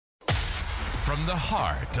from the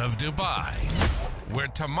heart of Dubai, where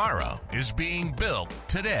tomorrow is being built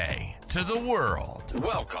today, to the world.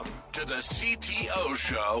 Welcome to the CTO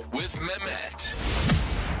Show with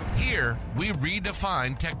Mehmet. Here, we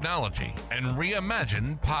redefine technology and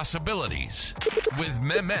reimagine possibilities. With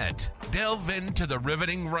Mehmet, delve into the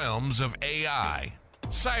riveting realms of AI,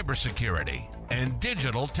 cybersecurity, and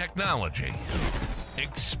digital technology.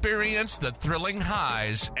 Experience the thrilling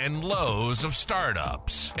highs and lows of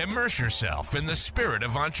startups. Immerse yourself in the spirit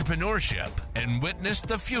of entrepreneurship and witness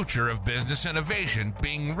the future of business innovation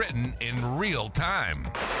being written in real time.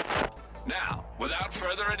 Now, without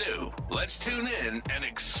further ado, let's tune in and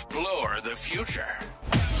explore the future.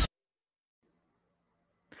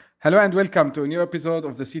 Hello and welcome to a new episode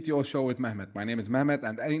of the CTO Show with Mehmet. My name is Mehmet,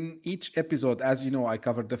 and in each episode, as you know, I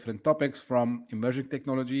cover different topics from emerging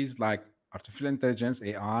technologies like artificial intelligence,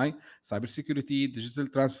 AI, cybersecurity, digital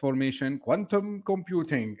transformation, quantum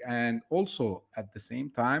computing, and also at the same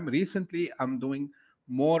time, recently I'm doing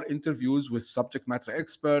more interviews with subject matter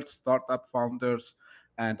experts, startup founders,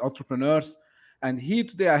 and entrepreneurs. And here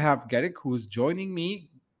today I have Geric, who's joining me.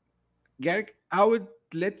 Geric, I would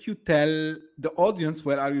let you tell the audience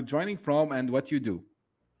where are you joining from and what you do.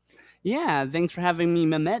 Yeah, thanks for having me,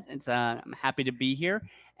 Mehmet. I'm happy to be here.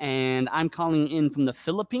 And I'm calling in from the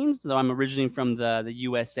Philippines, though I'm originally from the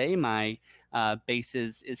USA. My base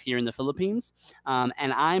is here in the Philippines. And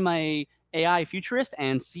I'm a AI Futurist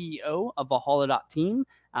and CEO of Valhalla.team.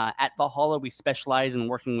 At Valhalla, we specialize in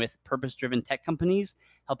working with purpose-driven tech companies,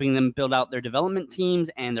 helping them build out their development teams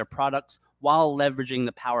and their products while leveraging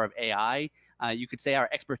the power of AI. You could say our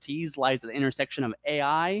expertise lies at the intersection of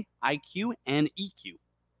AI, IQ, and EQ.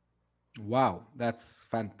 Wow, that's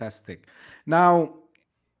fantastic. Now,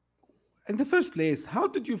 in the first place, how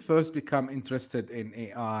did you first become interested in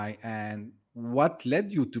AI and what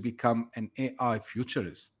led you to become an AI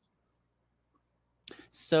futurist?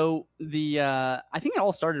 So I think it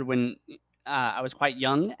all started when I was quite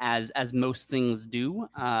young, as most things do.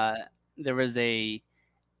 There was I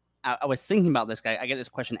was thinking about this guy. I get this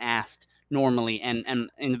question asked normally, and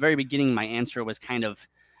in the very beginning, my answer was kind of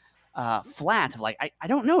flat. Like I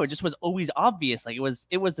don't know. It just was always obvious. Like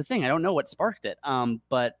it was the thing. I don't know what sparked it.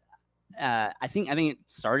 But I think it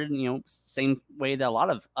started, same way that a lot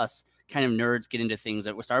of us kind of nerds get into things.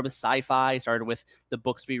 It started with sci-fi, started with the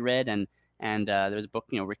books we read, and there was a book,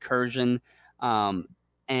 Recursion,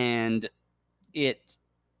 and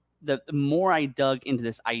the more I dug into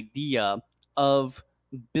this idea of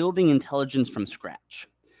building intelligence from scratch,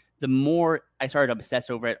 the more I started to obsess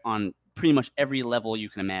over it on pretty much every level you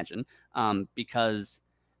can imagine, because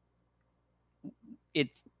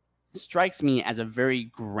it strikes me as a very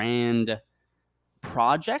grand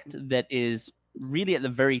project that is really at the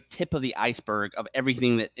very tip of the iceberg of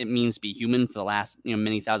everything that it means to be human for the last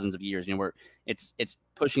many thousands of years. Where it's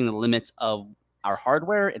pushing the limits of our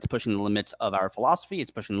hardware, it's pushing the limits of our philosophy, it's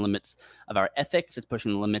pushing the limits of our ethics, it's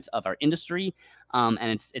pushing the limits of our industry,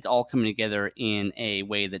 and it's all coming together in a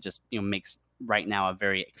way that just makes right now a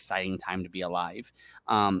very exciting time to be alive.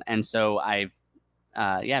 And so I've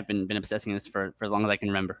been obsessing this for as long as I can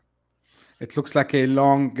remember. It looks like a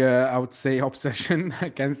long, I would say, obsession. I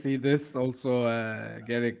can see this also,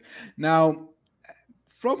 Geric. Now,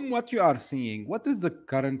 from what you are seeing, what is the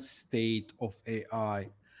current state of AI?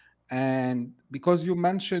 And because you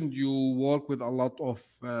mentioned you work with a lot of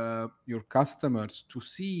your customers to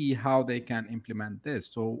see how they can implement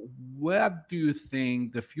this. So what do you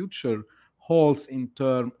think the future holds in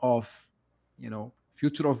terms of,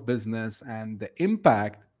 future of business and the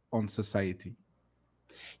impact on society?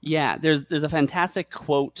 Yeah, there's a fantastic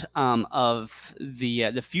quote of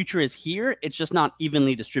the future is here. It's just not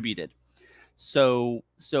evenly distributed. So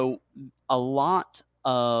a lot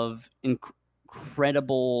of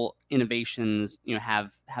incredible innovations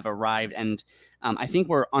have arrived, and I think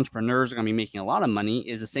where entrepreneurs are going to be making a lot of money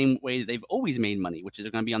is the same way that they've always made money, which is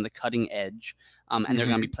they're going to be on the cutting edge, and they're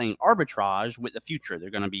going to be playing arbitrage with the future. They're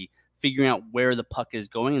going to be figuring out where the puck is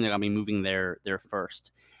going, and they're going to be moving there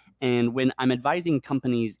first. And when I'm advising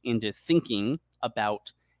companies into thinking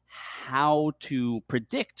about how to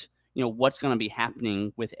predict, what's going to be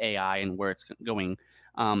happening with AI and where it's going,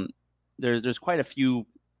 there's quite a few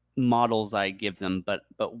models I give them, but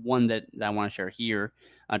one that I want to share here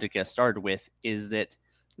to get started with is that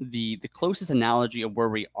the closest analogy of where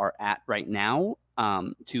we are at right now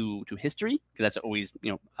to history, because that's always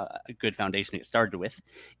a good foundation to get started with,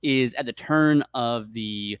 is at the turn of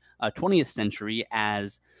the 20th century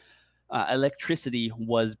as electricity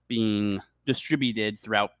was being distributed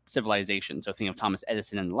throughout civilization. So think of Thomas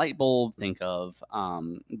Edison and the light bulb. Think of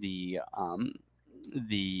the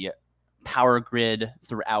power grid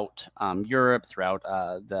throughout Europe, throughout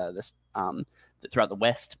throughout the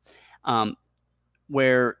West,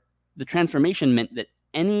 where the transformation meant that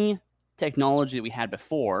any technology that we had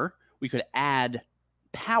before, we could add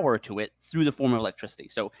power to it through the form of electricity.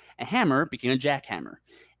 So a hammer became a jackhammer.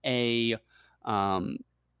 A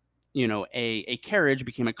carriage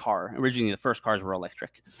became a car. Originally, the first cars were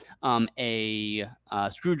electric. A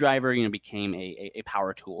screwdriver, became a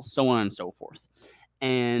power tool, so on and so forth.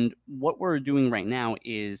 And what we're doing right now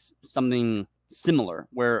is something similar,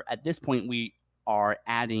 where at this point we are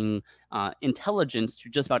adding intelligence to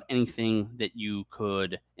just about anything that you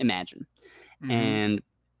could imagine. Mhm. And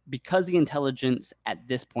because the intelligence at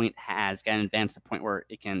this point has gotten advanced to the point where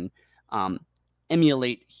it can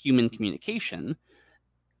emulate human communication,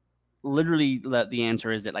 literally the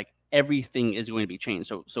answer is that like everything is going to be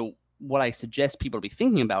changed. So what I suggest people to be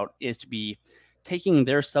thinking about is to be taking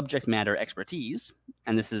their subject matter expertise,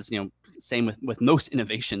 and this is same with most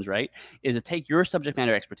innovations, right? Is to take your subject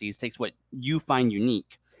matter expertise, takes what you find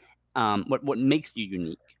unique, what makes you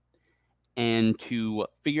unique, and to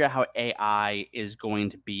figure out how AI is going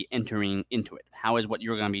to be entering into it. How is what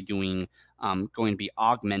you're going to be doing going to be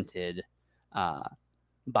augmented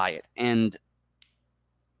by it? And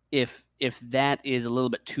if that is a little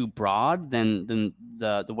bit too broad, then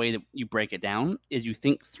the way that you break it down is you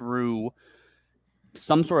think through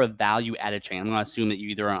some sort of value added chain. I'm going to assume that you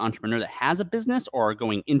either are an entrepreneur that has a business or are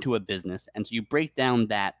going into a business, and so you break down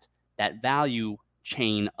that value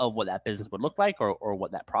chain of what that business would look like or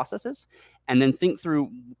what that process is, and then think through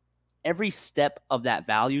every step of that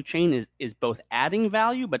value chain is both adding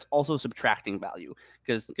value, but it's also subtracting value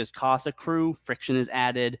because costs accrue, friction is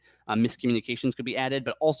added, miscommunications could be added,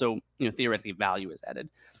 but also theoretically value is added.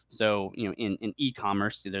 So in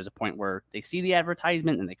e-commerce, there's a point where they see the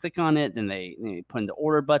advertisement and they click on it, then they put in the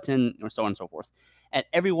order button, or so on and so forth. At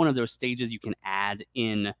every one of those stages, you can add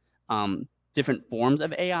in different forms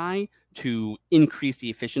of AI to increase the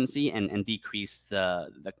efficiency and decrease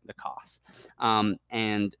the costs.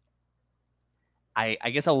 And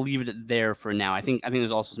I guess I'll leave it there for now. I think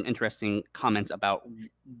there's also some interesting comments about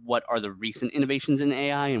what are the recent innovations in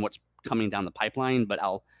AI and what's coming down the pipeline, but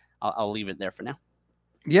I'll leave it there for now.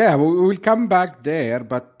 Yeah, we will come back there,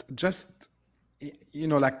 but just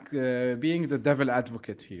being the devil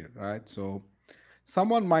advocate here, right? So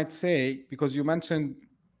someone might say, because you mentioned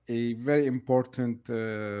a very important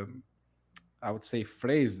I would say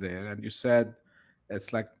phrase there, and you said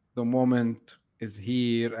it's like the moment is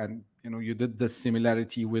here, and you did the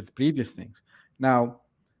similarity with previous things. Now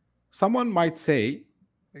someone might say,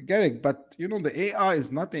 Geric, but the AI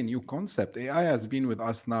is not a new concept. AI has been with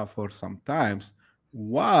us now for some times.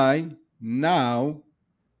 Why now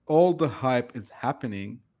all the hype is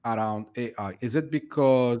happening around AI? Is it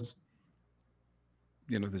because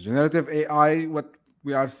the generative AI, what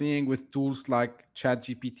we are seeing with tools like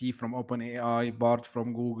ChatGPT from OpenAI, Bart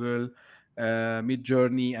from Google,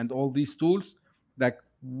 Midjourney, and all these tools, like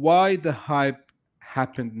why the hype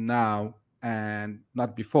happened now and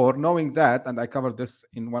not before? Knowing that, and I covered this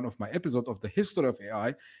in one of my episodes of the history of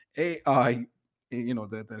AI,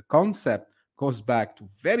 the concept goes back to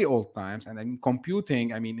very old times, and in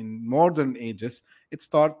computing, I mean, in modern ages, it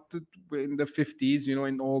started in the 50s,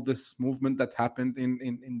 in all this movement that happened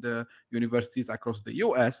in the universities across the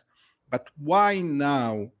US. But why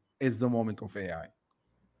now is the moment of AI?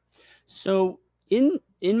 So in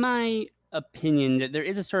my opinion, that there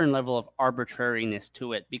is a certain level of arbitrariness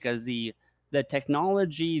to it, because the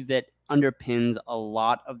technology that underpins a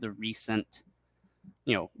lot of the recent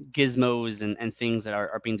gizmos and things that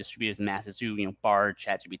are being distributed to the masses through Bard,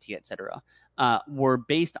 ChatGPT, etc., were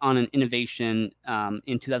based on an innovation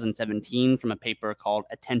in 2017 from a paper called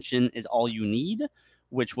 "Attention is All You Need,"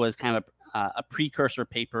 which was kind of a precursor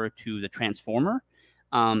paper to the Transformer.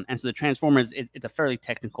 And so the Transformer it's a fairly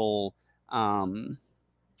technical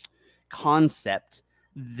concept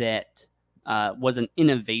that was an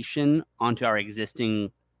innovation onto our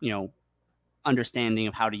existing understanding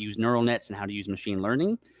of how to use neural nets and how to use machine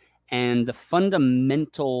learning. And the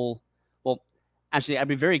fundamental, well, actually, I'd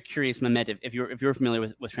be very curious, Mehmet, if you're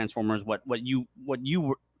familiar with Transformers, what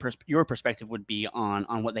your perspective would be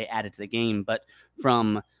on what they added to the game. But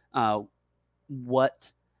from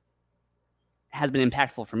what has been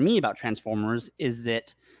impactful for me about Transformers is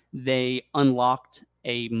that they unlocked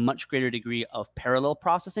a much greater degree of parallel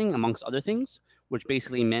processing, amongst other things, which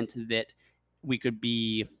basically meant that we could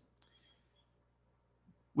do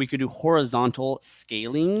horizontal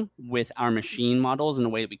scaling with our machine models in a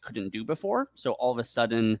way that we couldn't do before. So all of a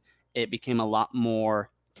sudden, it became a lot more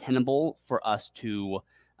tenable for us to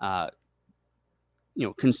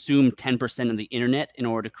consume 10% of the internet in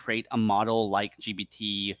order to create a model like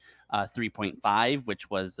GPT 3.5, which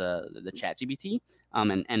was the Chat GPT,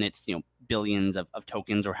 and it's billions of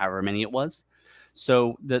tokens or however many it was.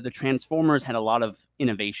 So the transformers had a lot of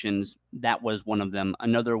innovations. That was one of them.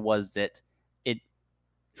 Another was that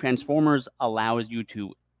transformers allows you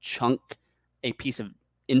to chunk a piece of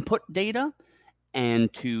input data,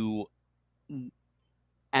 and to,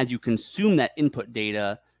 as you consume that input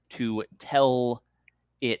data, to tell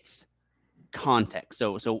its context.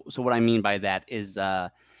 So what I mean by that is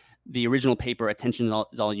the original paper, Attention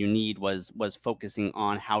is All You Need, was focusing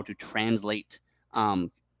on how to translate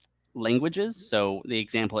languages. So the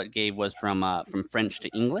example it gave was from French to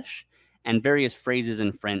English, and various phrases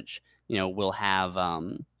in French, will have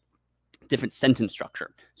different sentence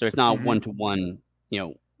structure. So it's not one-to-one,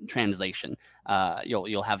 translation.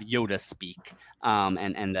 You'll have Yoda speak,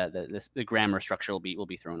 and the grammar structure will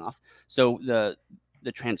be thrown off. So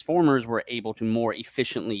the transformers were able to more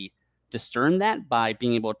efficiently discern that by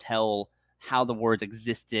being able to tell how the words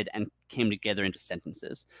existed and came together into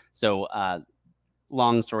sentences. So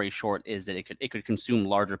long story short is that it could consume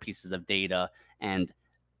larger pieces of data and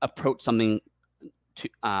approach something to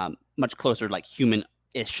much closer to like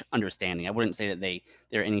human-ish understanding. I wouldn't say that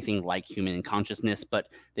they're anything like human in consciousness, but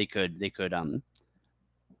they could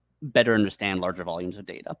better understand larger volumes of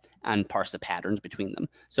data and parse the patterns between them.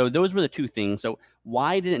 So those were the two things. So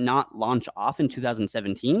why did it not launch off in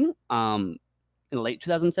 2017? In late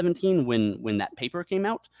 2017, when that paper came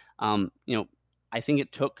out, I think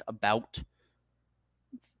it took about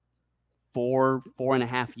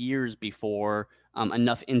 4.5 years before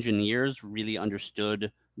enough engineers really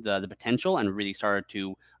understood the potential and really started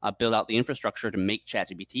to build out the infrastructure to make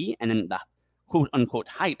ChatGPT. And then the quote unquote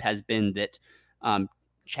hype has been that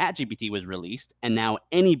ChatGPT was released, and now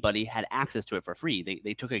anybody had access to it for free.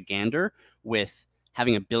 They took a gander with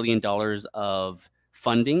having $1 billion of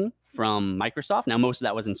funding from Microsoft. Now, most of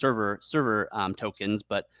that was in server tokens,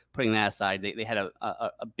 but putting that aside, they had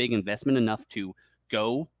a big investment enough to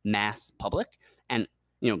go mass public. And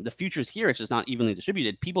the future is here. It's just not evenly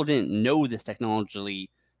distributed. People didn't know this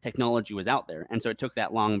technology was out there, and so it took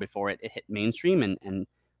that long before it hit mainstream. And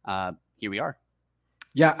here we are.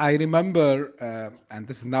 Yeah, I remember, and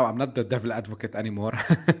this is now, I'm not the devil advocate anymore.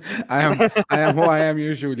 I am who I am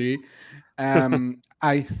usually.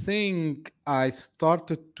 I think I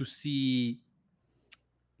started to see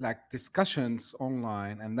like discussions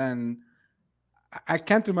online, and then I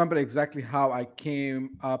can't remember exactly how I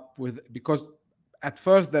came up with, because at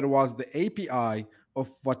first there was the API of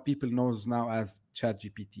what people knows now as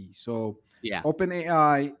ChatGPT. So yeah,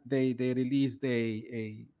 OpenAI, they released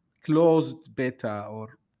a closed beta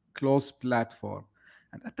or closed platform,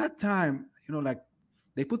 and at that time, like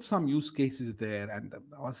they put some use cases there, and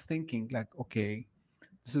I was thinking like, okay,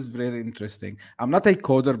 this is very interesting. I'm not a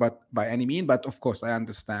coder, but by any mean, but of course I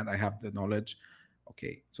understand, I have the knowledge.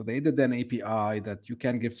 Okay, so they did an API that you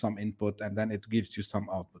can give some input and then it gives you some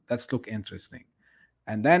output. That's look interesting.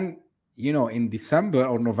 And then, in December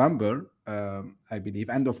or November, I believe,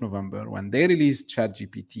 end of November, when they released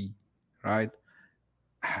ChatGPT, right?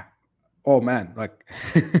 Oh man, like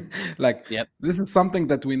yep. This is something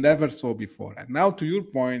that we never saw before. And now, to your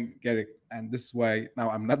point, Geric, and this is why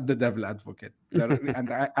now I'm not the devil advocate.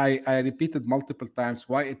 And I repeated multiple times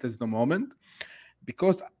why it is the moment,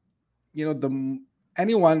 because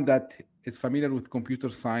anyone that is familiar with computer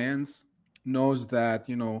science knows that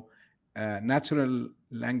natural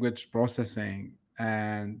language processing,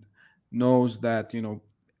 and knows that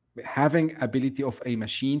having ability of a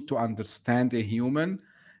machine to understand a human,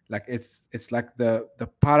 like it's like the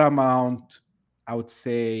paramount, I would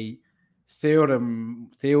say,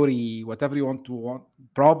 theory, whatever you want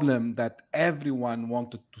problem that everyone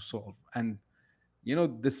wanted to solve. And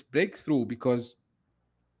this breakthrough, because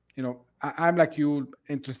I'm like you,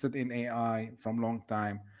 interested in AI from long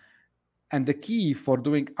time. And the key for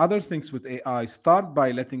doing other things with AI, start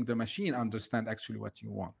by letting the machine understand actually what you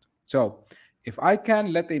want. So if I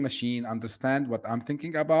can let a machine understand what I'm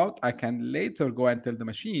thinking about, I can later go and tell the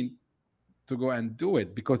machine to go and do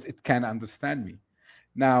it because it can understand me.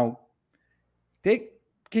 Now,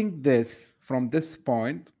 taking this from this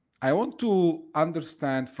point, I want to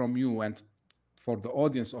understand from you and for the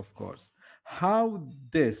audience, of course, how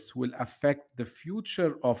this will affect the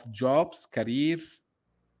future of jobs, careers,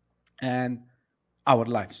 and our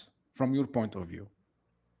lives from your point of view.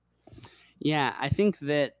 Yeah, I think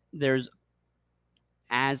that there's,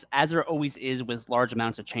 as there always is with large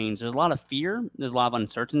amounts of change, there's a lot of fear, there's a lot of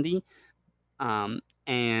uncertainty,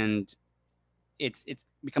 and it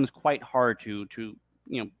becomes quite hard to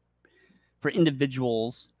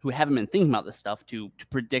individuals who haven't been thinking about this stuff to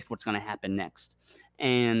predict what's going to happen next.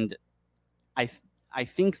 And I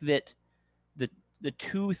think that the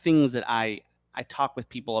two things that I talk with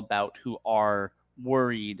people about who are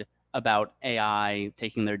worried about AI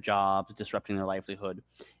taking their jobs, disrupting their livelihood,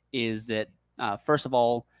 is that first of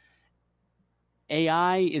all,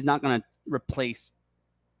 AI is not going to replace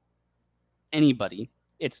anybody.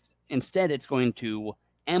 Instead it's going to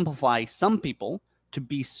amplify some people to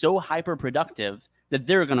be so hyper productive that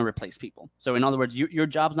they're going to replace people. So in other words, your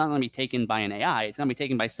job's not going to be taken by an AI. It's going to be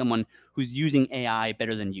taken by someone who's using AI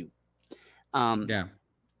better than you. Yeah.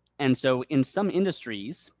 And so in some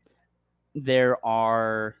industries, they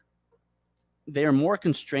are more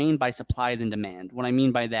constrained by supply than demand. What I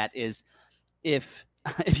mean by that is if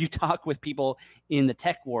you talk with people in the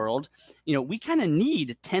tech world, we kind of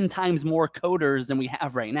need 10 times more coders than we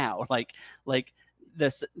have right now. Like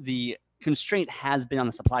the constraint has been on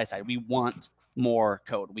the supply side. We want more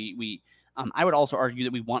code. I would also argue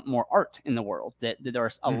that we want more art in the world, that there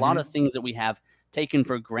are a lot of things that we have taken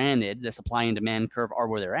for granted. The supply and demand curve are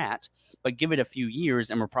where they're at, but give it a few years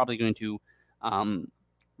and we're probably going to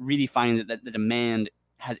really find that the demand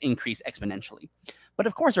has increased exponentially. But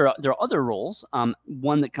of course, there are other roles.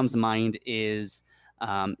 One that comes to mind is,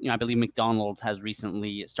 I believe McDonald's has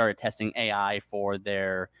recently started testing AI for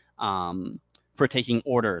their for taking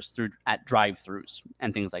orders at drive-throughs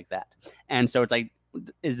and things like that. And so it's like,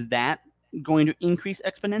 is that going to increase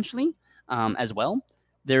exponentially as well?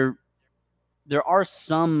 There are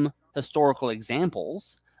some historical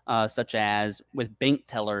examples, such as with bank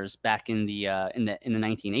tellers back in the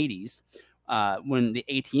 1980s. When the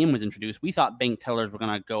ATM was introduced, we thought bank tellers were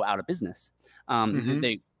going to go out of business.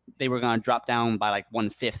 They were going to drop down by like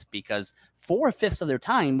 1/5 because 4/5 of their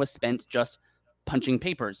time was spent just punching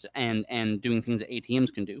papers and doing things that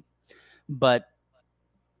ATMs can do. But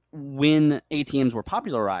when ATMs were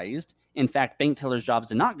popularized, in fact, bank tellers' jobs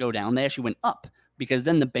did not go down. They actually went up because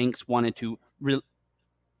then the banks wanted to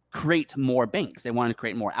create more banks. They wanted to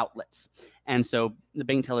create more outlets. And so the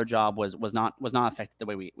bank teller job was not affected the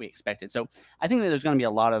way we expected. So I think that there's going to be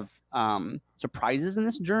a lot of surprises in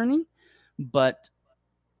this journey, but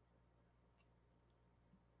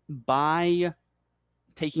by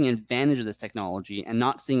taking advantage of this technology and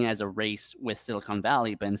not seeing it as a race with Silicon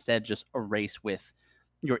Valley, but instead just a race with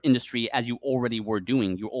your industry, as you already were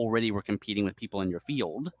doing. You already were competing with people in your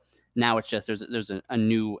field. Now it's just there's a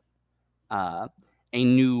new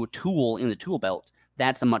tool in the tool belt.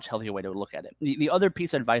 That's a much healthier way to look at it. The other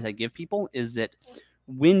piece of advice I give people is that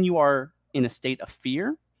when you are in a state of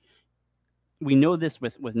fear, we know this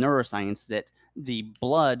with neuroscience, that the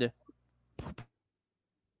blood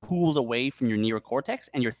pools away from your neocortex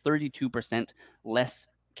and you're 32% less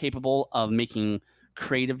capable of making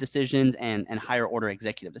creative decisions and higher order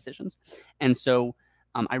executive decisions. And so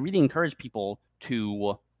I really encourage people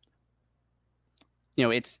to,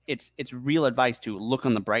 it's real advice to look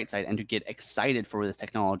on the bright side and to get excited for where this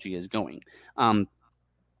technology is going.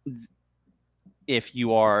 If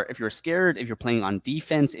you're scared, if you're playing on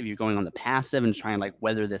defense, if you're going on the passive and trying to like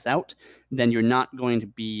weather this out, then you're not going to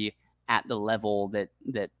be at the level that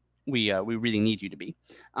we really need you to be.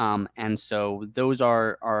 And so those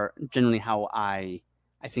are generally how I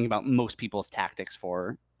think about most people's tactics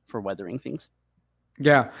for weathering things.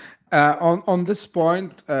 Yeah. On this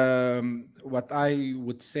point, what I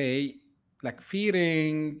would say, like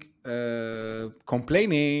fearing,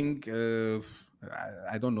 complaining,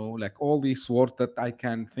 I don't know, like all these words that I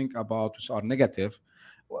can think about which are negative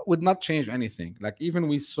would not change anything. Like even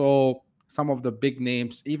we saw some of the big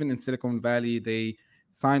names, even in Silicon Valley, they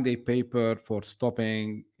signed a paper for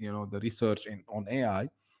stopping, the research on AI.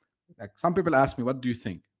 Like some people ask me, what do you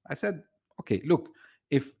think? I said, okay, look,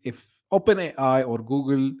 if OpenAI or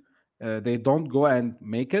Google, they don't go and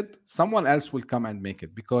make it, someone else will come and make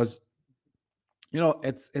it, because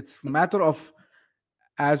it's matter of,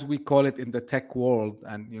 as we call it in the tech world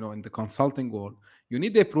and in the consulting world, you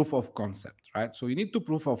need a proof of concept, right? So you need to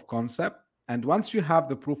proof of concept, and once you have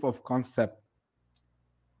the proof of concept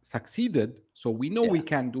succeeded, so we know we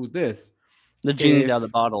can do this. The genie's out of the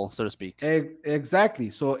bottle, so to speak. Exactly.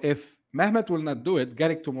 So if Mehmet will not do it,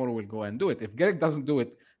 Geric tomorrow will go and do it. If Geric doesn't do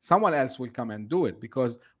it, someone else will come and do it,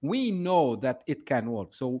 because we know that it can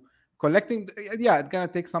work. So collecting, it's gonna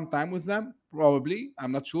take some time with them, probably.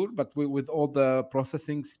 I'm not sure, but with all the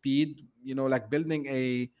processing speed, like building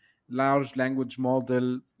a large language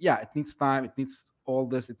model, it needs time, it needs all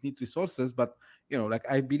this, it needs resources. But like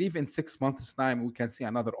I believe in 6 months' time, we can see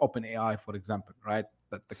another open AI, for example, right?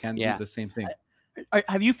 That can do the same thing.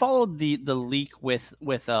 Have you followed the leak with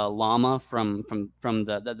Llama from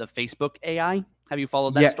the Facebook AI? Have you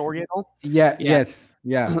followed that Yeah, story at all? yeah, Yeah. yes,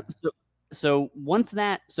 yeah. So once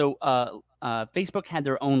that Facebook had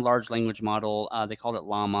their own large language model. They called it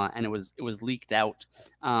Llama, and it was leaked out.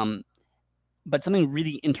 But something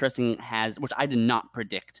really interesting which I did not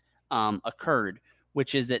predict, occurred,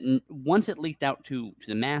 which is that once it leaked out to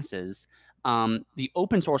the masses, the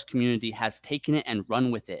open source community have taken it and run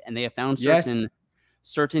with it, and they have found Yes.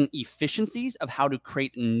 certain efficiencies of how to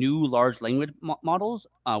create new large language models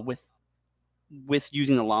with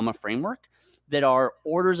using the Llama framework that are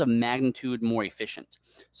orders of magnitude more efficient.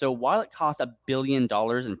 So while it cost $1 billion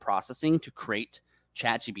in processing to create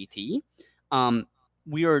ChatGPT,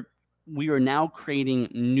 we are now creating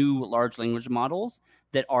new large language models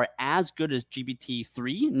that are as good as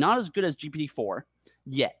GPT-3, not as good as GPT-4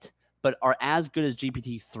 yet, but are as good as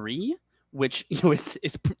GPT-3, which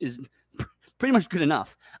is pretty much good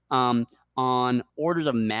enough. On orders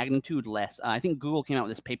of magnitude less. I think Google came out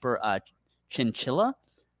with this paper, Chinchilla,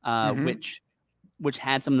 which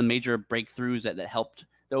had some of the major breakthroughs that helped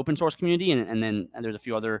the open source community, and then there's a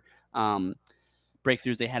few other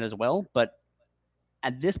breakthroughs they had as well. But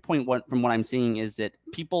at this point, from what I'm seeing is that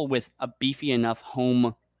people with a beefy enough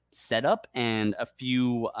home setup and a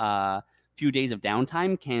few days of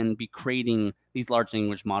downtime can be creating these large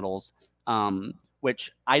language models,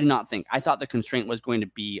 which I did not think. I thought the constraint was going to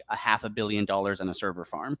be $500 million on a server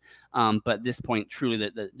farm. But at this point, truly,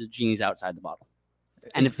 the genie's outside the bottle.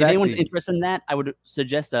 And if anyone's interested in that, I would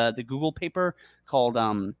suggest the Google paper called,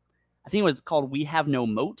 I think it was called "We Have No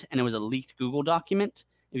Moat," and it was a leaked Google document.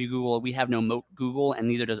 If you Google "We Have No Moat Google," and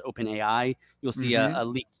neither does OpenAI, you'll see a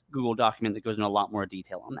leaked Google document that goes into a lot more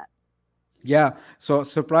detail on that. Yeah. So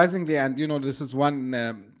surprisingly, and this is one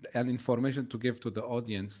an information to give to the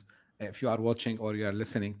audience if you are watching or you are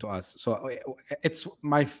listening to us. So it's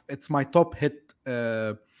my top hit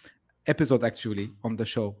episode actually on the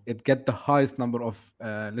show. It get the highest number of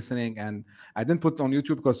listening, and I didn't put it on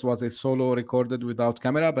YouTube because it was a solo recorded without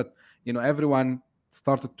camera, but everyone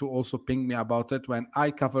started to also ping me about it when I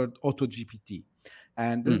covered auto GPT.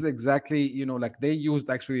 And this is exactly like they used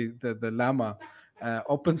actually the Llama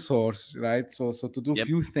open source, right? So to do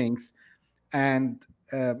few things, and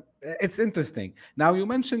it's interesting. Now you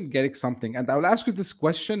mentioned Geric something, and I will ask you this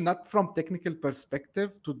question not from technical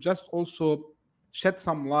perspective, to just also shed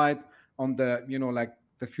some light on the like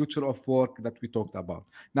the future of work that we talked about.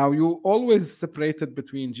 Now you always separated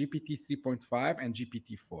between GPT 3.5 and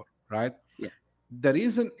GPT 4, right? Yeah. The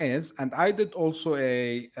reason is, and I did also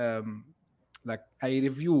a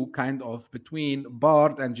review kind of between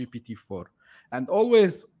Bard and GPT 4, and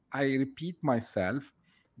always I repeat myself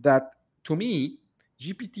that to me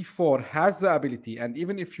GPT 4 has the ability, and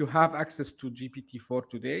even if you have access to GPT 4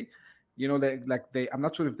 today, I'm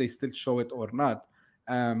not sure if they still show it or not.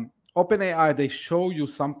 OpenAI, they show you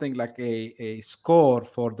something like a score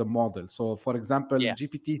for the model. So for example,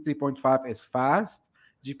 GPT 3.5 is fast,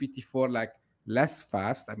 GPT 4 like less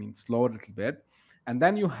fast, I mean slow a little bit, and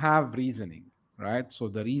then you have reasoning, right? So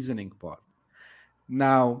the reasoning part.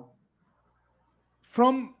 Now,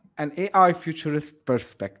 from an AI futurist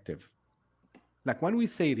perspective, like when we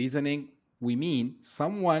say reasoning, we mean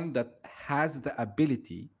someone that has the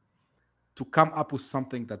ability to come up with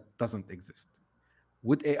something that doesn't exist.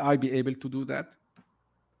 Would AI be able to do that?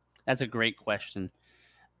 That's a great question.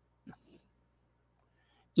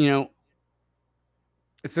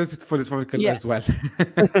 It's a bit philosophical as well.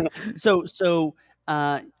 So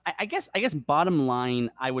I guess bottom line,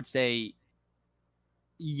 I would say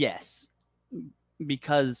yes,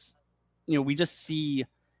 because we just see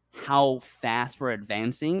how fast we're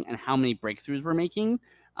advancing and how many breakthroughs we're making.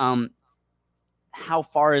 How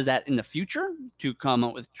far is that in the future to come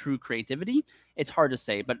up with true creativity? It's hard to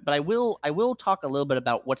say, but I will talk a little bit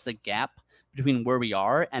about what's the gap between where we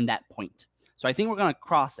are and that point. So I think we're going to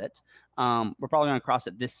cross it. We're probably going to cross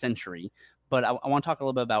it this century, but I want to talk a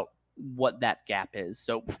little bit about what that gap is.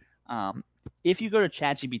 So if you go to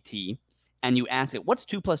ChatGPT and you ask it, what's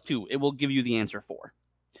 2 + 2? It will give you the answer 4.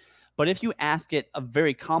 But if you ask it a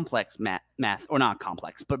very complex math, or not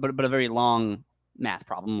complex, but a very long math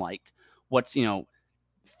problem, like what's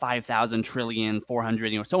 5,000 trillion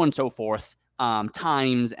 400, so on and so forth,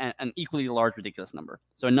 times an equally large ridiculous number.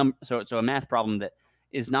 So a math problem that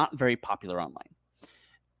is not very popular online.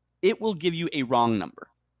 It will give you a wrong number,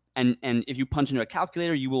 and if you punch into a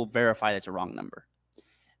calculator, you will verify that it's a wrong number.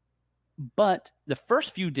 But the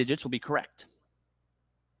first few digits will be correct.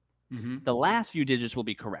 Mm-hmm. The last few digits will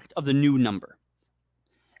be correct of the new number.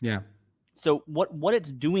 Yeah. So what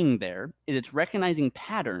it's doing there is it's recognizing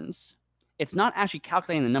patterns. It's not actually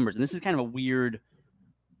calculating the numbers, and this is kind of a weird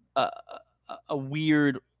a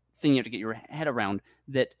weird thing you have to get your head around,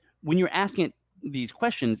 that when you're asking it these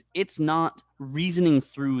questions, it's not reasoning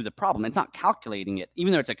through the problem. It's not calculating it,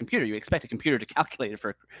 even though it's a computer. You expect a computer to calculate it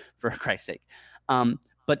for Christ's sake.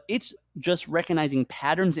 But it's just recognizing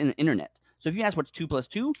patterns in the internet. So if you ask what's 2 +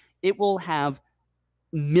 2, it will have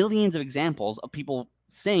millions of examples of people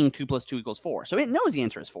saying 2 + 2 = 4. So it knows the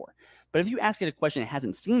answer is 4. But if you ask it a question it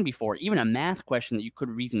hasn't seen before, even a math question that you could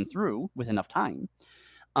reason through with enough time,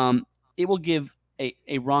 it will give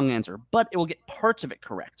a wrong answer, but it will get parts of it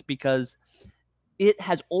correct because it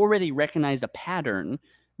has already recognized a pattern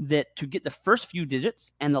that to get the first few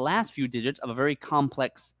digits and the last few digits of a very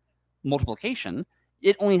complex multiplication,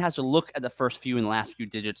 it only has to look at the first few and the last few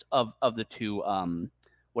digits of the two,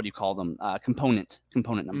 what do you call them, component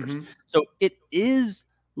numbers. So it is,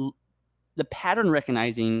 the pattern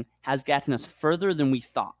recognizing has gotten us further than we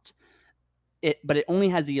thought. But it only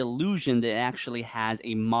has the illusion that it actually has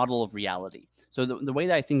a model of reality. So the way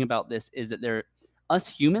that I think about this is that us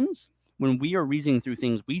humans, when we are reasoning through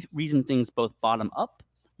things, we reason things both bottom up,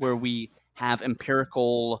 where we have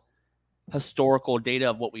empirical, historical data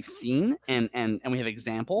of what we've seen, and we have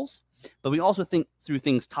examples, but we also think through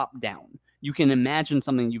things top down. You can imagine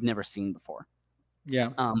something you've never seen before. Yeah.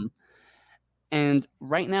 And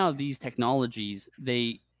right now, these technologies,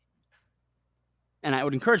 and I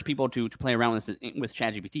would encourage people to play around with this with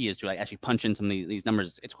ChatGPT, is to like actually punch in some of these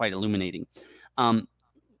numbers. It's quite illuminating.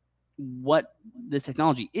 What this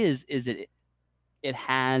technology is it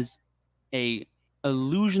has a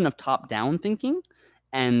illusion of top-down thinking,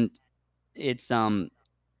 and it's done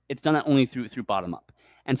it only through bottom up.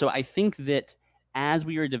 And so I think that as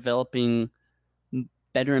we are developing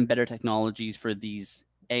better and better technologies for these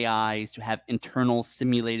AIs to have internal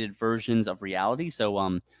simulated versions of reality,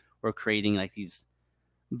 so we're creating like these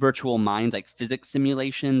virtual minds, like physics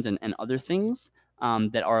simulations and other things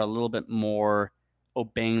that are a little bit more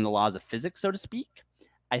obeying the laws of physics, so to speak.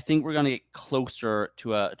 I think we're going to get closer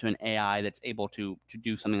to an AI that's able to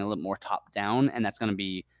do something a little more top down, and that's going to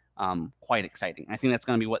be quite exciting. I think that's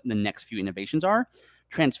going to be what the next few innovations are.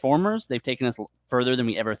 Transformers, they've taken us further than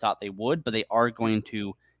we ever thought they would, but they are going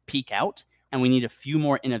to peak out, and we need a few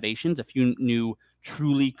more innovations, a few new,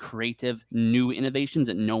 truly creative new innovations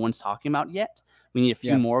that no one's talking about yet. We need a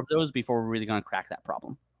few more of those before we're really going to crack that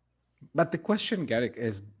problem. But the question, Geric,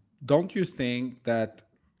 is, don't you think that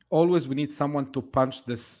always we need someone to punch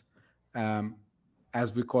this,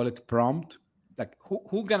 as we call it, prompt? Like,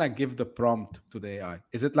 who gonna give the prompt to the AI?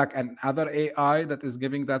 Is it like another AI that is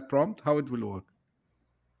giving that prompt? How it will work?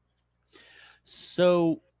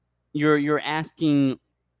 So you're asking,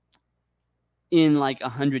 in like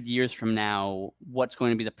 100 years from now, what's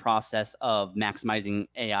going to be the process of maximizing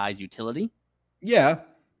AI's utility? Yeah.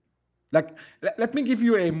 Like, let me give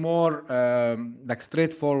you a more like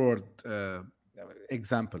straightforward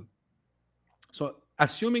example. So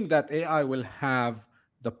assuming that AI will have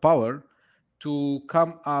the power to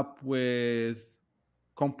come up with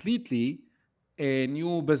completely a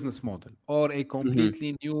new business model or a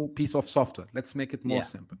completely new piece of software. Let's make it more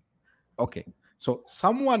simple. Okay. So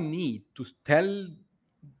someone need to tell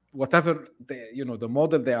whatever the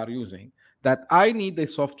model they are using, that I need a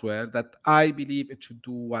software that I believe it should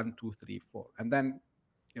do 1, 2, 3, 4, and then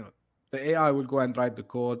the AI will go and write the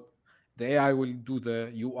code. The AI will do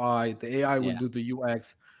the UI. The AI will do the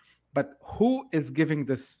UX. But who is giving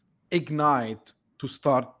this ignite to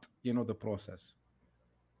start the process?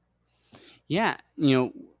 Yeah,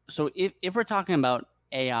 so if we're talking about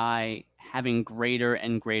AI having greater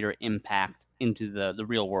and greater impact into the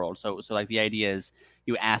real world, so like the idea is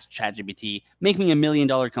you ask ChatGPT, make me $1 million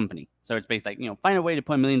company. So it's based like, find a way to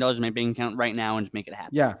put $1 million in my bank account right now and just make it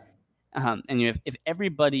happen. Yeah. And if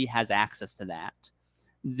everybody has access to that,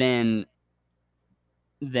 then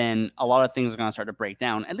a lot of things are going to start to break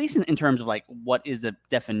down, at least in terms of like what is the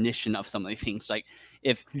definition of some of these things. Like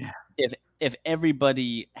if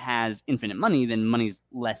everybody has infinite money, then money's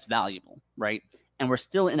less valuable, right? And we're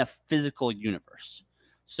still in a physical universe.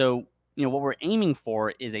 So, what we're aiming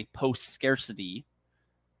for is a post-scarcity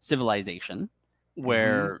civilization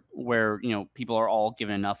where people are all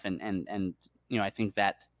given enough, and I think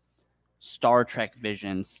that Star Trek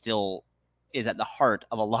vision still is at the heart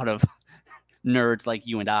of a lot of nerds like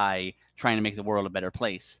you and I trying to make the world a better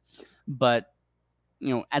place. But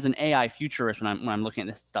as an AI futurist, when I'm looking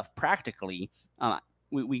at this stuff practically,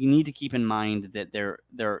 we need to keep in mind that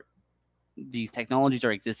these technologies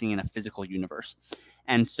are existing in a physical universe,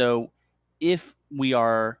 and so if we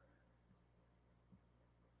are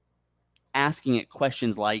asking it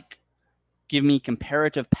questions like, give me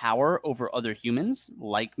comparative power over other humans,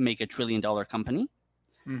 like make $1 trillion company,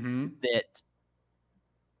 that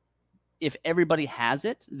if everybody has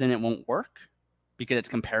it, then it won't work because it's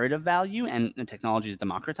comparative value and the technology is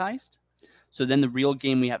democratized. So then the real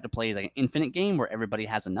game we have to play is like an infinite game where everybody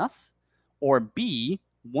has enough. Or B,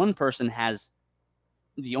 one person has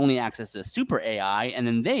the only access to the super AI, and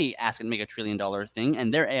then they ask it to make $1 trillion thing,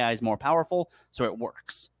 and their AI is more powerful, so it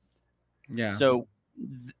works. Yeah. So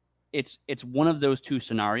it's one of those two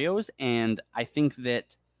scenarios, and I think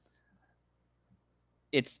that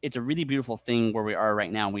it's a really beautiful thing where we are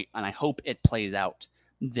right now. And I hope it plays out,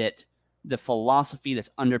 that the philosophy that's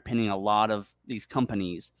underpinning a lot of these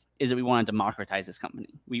companies is that we want to democratize this company.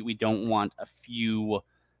 We don't want a few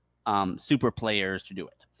super players to do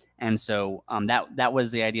it. And so that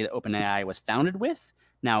was the idea that OpenAI was founded with.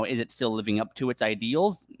 Now, is it still living up to its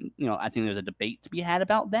ideals? I think there's a debate to be had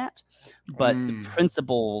about that. But the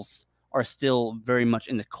principles are still very much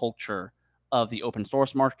in the culture of the open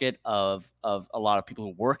source market, of a lot of people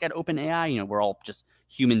who work at OpenAI. We're all just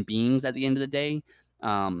human beings at the end of the day.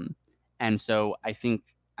 And so I think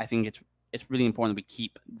it's really important that we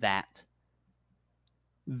keep that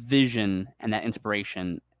vision and that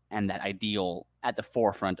inspiration and that ideal at the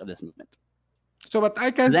forefront of this movement. So, but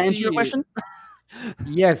I can Does that see answer your question?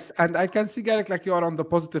 Yes, and I can see, Geric, like you are on the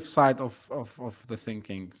positive side of the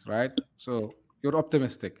thinkings, right? So you're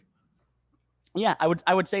optimistic. Yeah,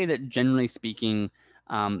 I would say that generally speaking,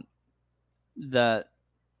 the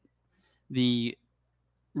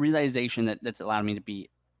realization that's allowed me to be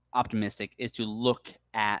optimistic is to look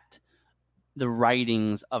at the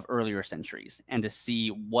writings of earlier centuries and to see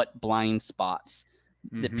what blind spots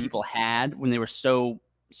that people had when they were so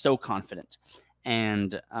confident,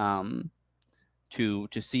 and to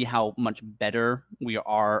see how much better we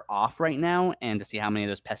are off right now, and to see how many of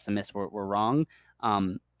those pessimists were wrong,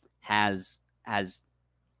 has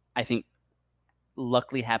I think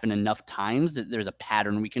luckily happened enough times that there's a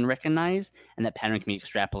pattern we can recognize, and that pattern can be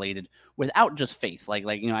extrapolated without just faith.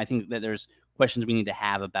 I think that there's questions we need to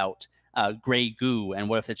have about gray goo, and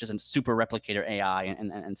what if it's just a super replicator AI,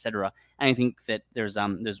 and et cetera. And I think that there's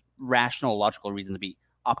rational, logical reason to be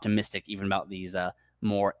optimistic even about these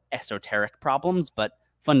more esoteric problems. But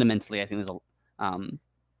fundamentally, I think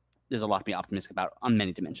there's a lot to be optimistic about on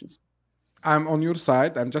many dimensions. I'm on your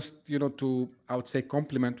side, and just I would say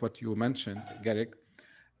complement what you mentioned, Geric.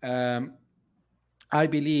 I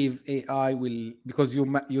believe AI will, because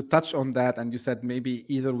you touched on that, and you said maybe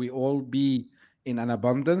either we all be in an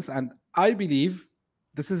abundance, and I believe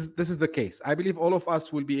this is the case. I believe all of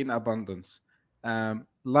us will be in abundance.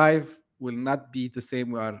 Life will not be the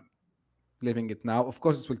same we are living it now. Of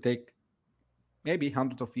course, it will take maybe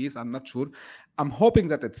hundreds of years. I'm not sure. I'm hoping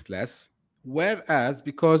that it's less. Whereas,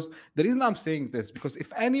 because the reason I'm saying this, because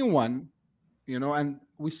if anyone, and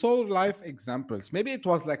we saw live examples, maybe it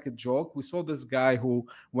was like a joke. We saw this guy who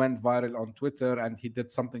went viral on Twitter, and he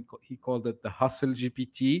did something, he called it the hustle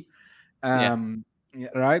GPT. Yeah,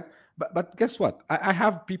 right. But guess what? I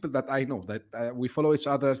have people that I know that we follow each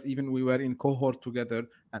other. Even we were in cohort together,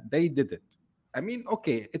 and they did it. I mean,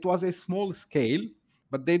 okay, it was a small scale,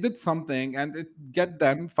 but they did something, and it get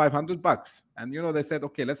them $500. And they said,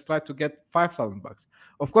 okay, let's try to get $5,000.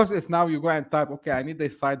 Of course, if now you go and type, okay, I need a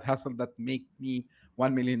side hustle that make me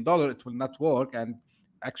 $1 million, it will not work. And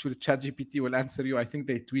actually, ChatGPT will answer you. I think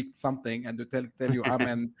they tweaked something, and they tell you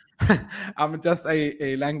I'm just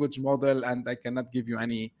a language model, and I cannot give you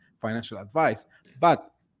any financial advice.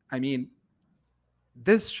 But I mean,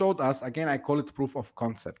 this showed us, again, I call it proof of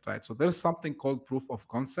concept, right? So there's something called proof of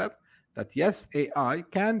concept, that yes, AI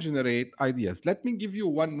can generate ideas. Let me give you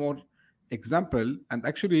one more example. And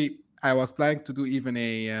actually, I was planning to do even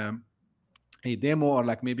a demo, or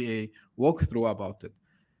like maybe a walkthrough about it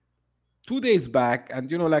 2 days back.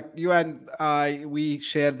 And like you and I, we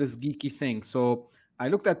share this geeky thing. So I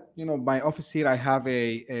looked at my office here. I have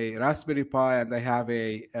a Raspberry Pi, and I have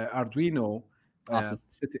a Arduino Awesome.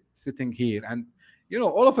 sitting here. And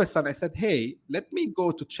all of a sudden I said, hey, let me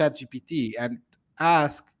go to ChatGPT and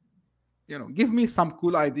ask, give me some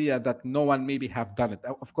cool idea that no one maybe have done it.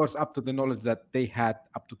 Of course, up to the knowledge that they had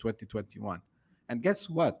up to 2021. And guess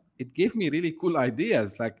what? It gave me really cool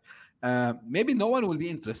ideas, like maybe no one will be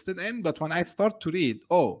interested in, but when I start to read,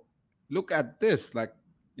 oh, look at this, like,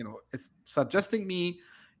 it's suggesting me,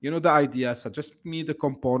 the idea, suggesting me the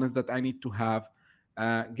components that I need to have,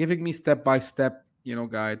 giving me step-by-step,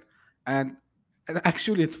 guide. And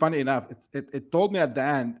actually, it's funny enough, it told me at the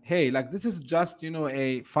end, hey, like, this is just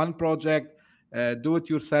a fun project, do it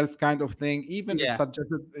yourself kind of thing. Even it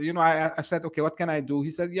suggested, I said, okay, what can I do?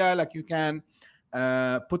 He said, yeah, like, you can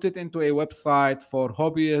put it into a website for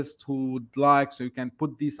hobbyists who would like, so you can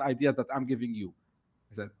put these ideas that I'm giving you.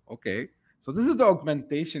 I said, okay. So this is the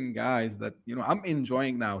augmentation, guys, that I'm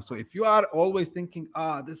enjoying now. So if you are always thinking,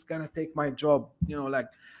 this is gonna take my job, like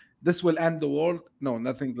this will end the world. No,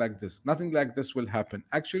 nothing like this. Nothing like this will happen.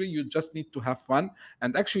 Actually, you just need to have fun.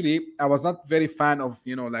 And actually, I was not very fan of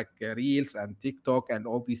like Reels and TikTok and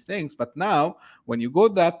all these things. But now, when you go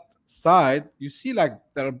that side, you see like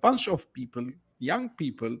there are a bunch of people, young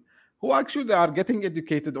people, who actually are getting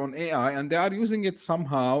educated on AI, and they are using it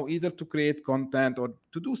somehow either to create content or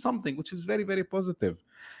to do something, which is very, very positive.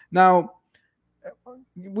 Now,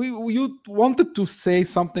 you wanted to say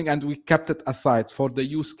something and we kept it aside for the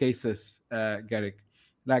use cases, Geric.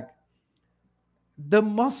 Like the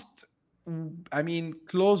most, I mean,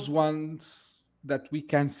 close ones that we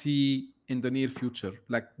can see in the near future,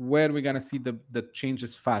 like where we're gonna see the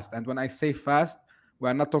changes fast. And when I say fast, we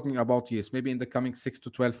are not talking about years, maybe in the coming 6 to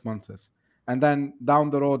 12 months. And then down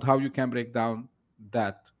the road, how you can break down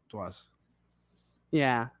that to us.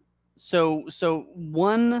 Yeah. So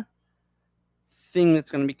one thing that's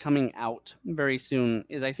going to be coming out very soon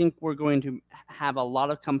is I think we're going to have a lot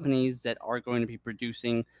of companies that are going to be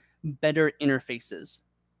producing better interfaces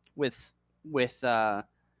with with uh,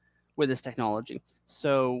 with this technology.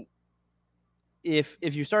 So if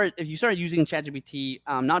you start using ChatGPT,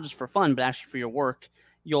 not just for fun but actually for your work,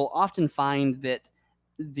 you'll often find that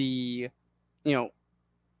the you know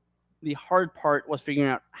the hard part was figuring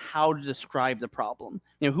out how to describe the problem.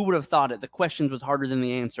 Who would have thought it? The questions was harder than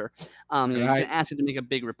the answer. You Right. can ask it to make a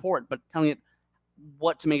big report, but telling it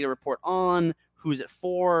what to make a report on, who's it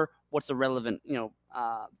for, what's the relevant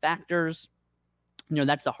factors.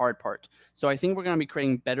 That's the hard part. So I think we're going to be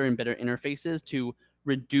creating better and better interfaces to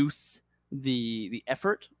reduce the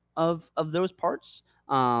effort of those parts.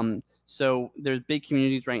 So there's big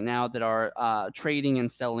communities right now that are trading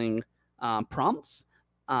and selling prompts.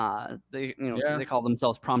 Yeah. They call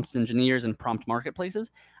themselves prompt engineers and prompt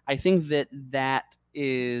marketplaces. I think that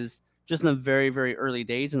is just in the very, very early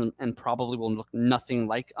days, and probably will look nothing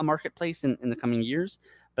like a marketplace in the coming years.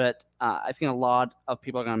 But I think a lot of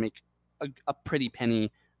people are going to make a pretty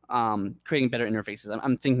penny creating better interfaces.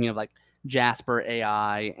 I'm thinking of like Jasper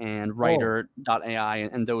AI and Writer.ai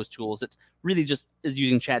and those tools. It's really just is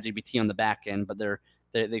using ChatGPT on the back end, but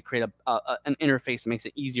they create an interface that makes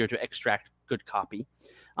it easier to extract good copy.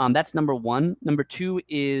 That's number one. Number two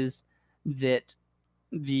is that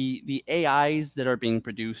the AIs that are being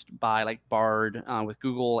produced by like Bard with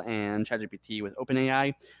Google and ChatGPT with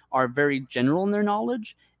OpenAI are very general in their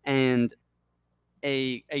knowledge, and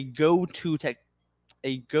a go-to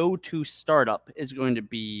startup is going to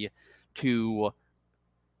be to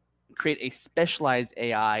create a specialized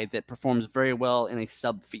AI that performs very well in a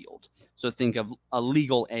subfield. So think of a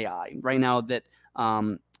legal AI. Right now that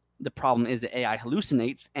the problem is that AI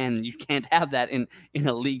hallucinates, and you can't have that in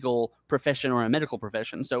a legal profession or a medical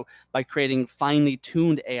profession. So by creating finely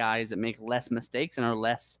tuned AIs that make less mistakes and are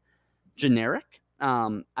less generic,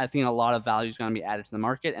 I think a lot of value is going to be added to the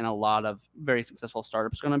market, and a lot of very successful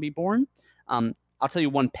startups are going to be born. I'll tell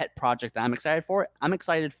you one pet project that I'm excited for. I'm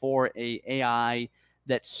excited for a AI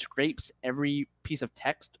that scrapes every piece of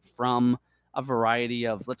text from a variety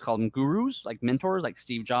of, let's call them gurus, like mentors, like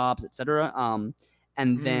Steve Jobs, etc.,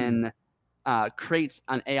 and then creates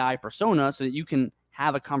an AI persona so that you can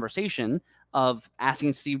have a conversation of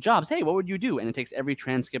asking Steve Jobs, hey, what would you do? And it takes every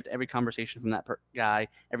transcript, every conversation from that guy,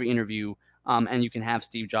 every interview, and you can have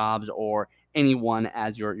Steve Jobs or anyone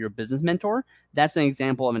as your business mentor. That's an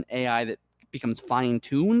example of an AI that becomes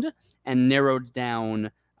fine-tuned and narrowed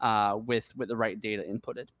down with the right data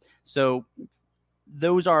inputted. So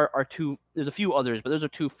those are two. There's a few others, but those are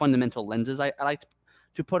two fundamental lenses I like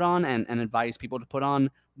to put on and advise people to put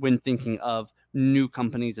on when thinking of new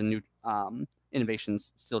companies and new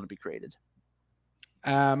innovations still to be created.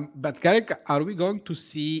 But Geric, are we going to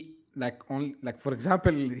see for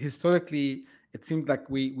example, historically, it seemed like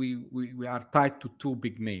we are tied to two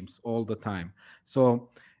big names all the time. So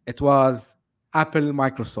it was Apple,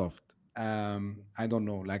 Microsoft. I don't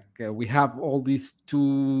know, we have all these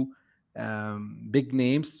two big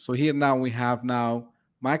names. So here now we have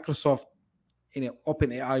Microsoft,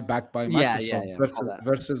 open AI backed by Microsoft Yeah. All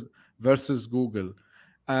versus that. versus Google.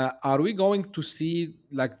 Are we going to see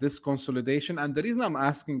like this consolidation? And the reason I'm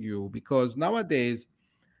asking you, because nowadays,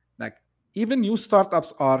 like, even new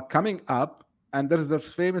startups are coming up, and there's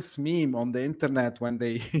this famous meme on the internet when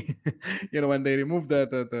they when they remove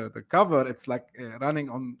the cover, it's like running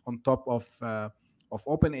on top of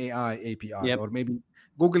OpenAI API, Yep. or maybe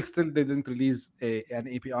Google still didn't release an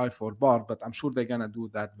API for Bard, but I'm sure they're gonna do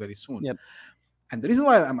that very soon. Yep. And the reason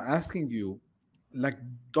why I'm asking you, like,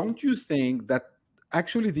 don't you think that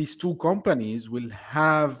actually these two companies will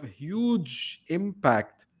have huge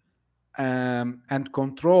impact and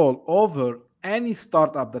control over any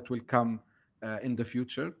startup that will come in the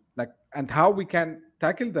future, like, and how we can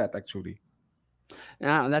tackle that actually.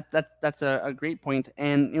 Yeah, that's a great point.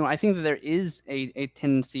 And I think that there is a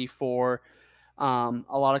tendency for a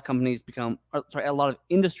lot of companies become, a lot of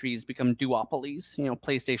industries become duopolies.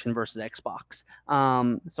 PlayStation versus Xbox,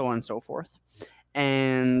 so on and so forth.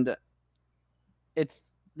 And it's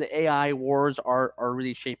the AI wars are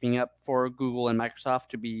really shaping up for Google and Microsoft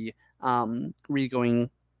to be really going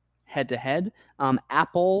head to head.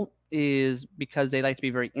 Apple is, because they like to be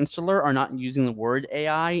very insular, are not using the word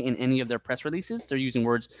AI in any of their press releases. They're using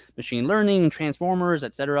words machine learning, transformers,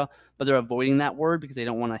 etc., but they're avoiding that word because they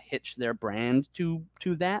don't want to hitch their brand to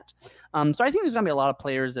that. So I think there's going to be a lot of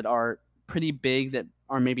players that are pretty big that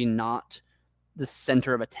are maybe not the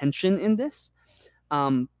center of attention in this.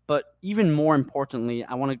 But even more importantly,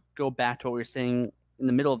 I want to go back to what we were saying in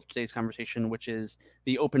the middle of today's conversation, which is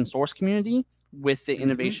the open source community, with the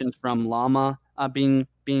innovations from Llama being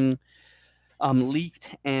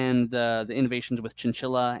leaked, and the innovations with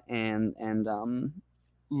Chinchilla and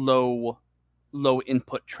low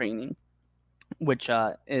input training, which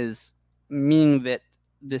is meaning that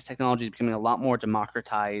this technology is becoming a lot more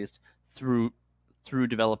democratized through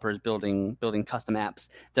developers building custom apps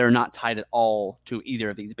that are not tied at all to either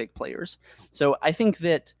of these big players. So I think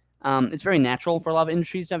that it's very natural for a lot of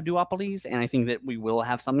industries to have duopolies, and I think that we will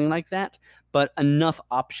have something like that, but enough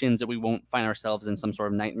options that we won't find ourselves in some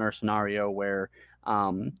sort of nightmare scenario where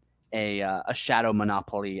a shadow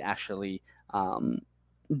monopoly actually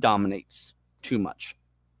dominates too much.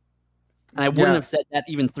 And I wouldn't have said that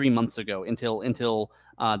even 3 months ago until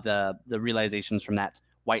the realizations from that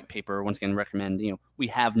white paper. Once again, recommend, we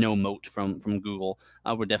have no moat from Google.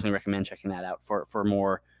 Would definitely recommend checking that out for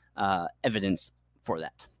more evidence for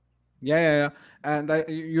that. Yeah. And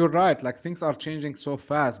you're right. Like, things are changing so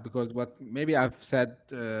fast, because what maybe I've said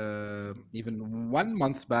even 1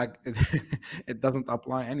 month back, it doesn't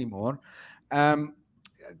apply anymore. Um,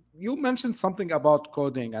 you mentioned something about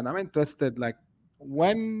coding, and I'm interested, like,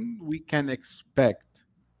 when we can expect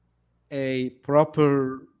a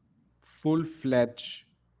proper, full-fledged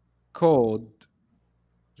code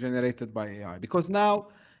generated by AI. Because now,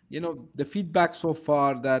 the feedback so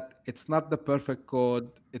far that it's not the perfect code.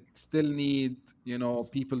 It still need,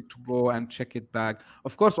 people to go and check it back.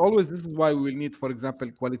 Of course, always this is why we will need, for example,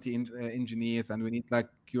 quality engineers, and we need like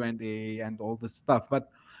Q&A and all this stuff. But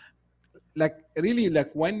like, really,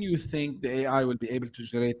 like, when you think the AI will be able to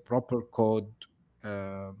generate proper code,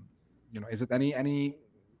 is it any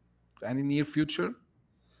near future?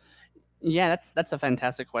 Yeah, that's a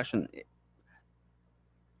fantastic question.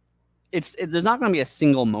 There's not going to be a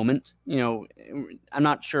single moment. I'm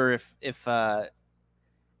not sure if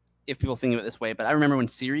people think of it this way, but I remember when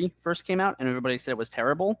Siri first came out and everybody said it was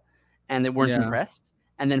terrible, and they weren't impressed.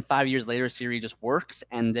 And then 5 years later, Siri just works,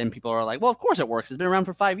 and then people are like, "Well, of course it works. It's been around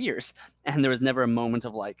for 5 years." And there was never a moment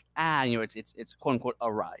of like, it's quote unquote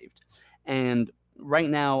arrived. And right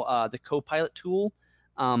now, the Copilot tool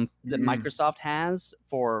that Microsoft has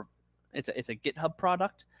for it's a GitHub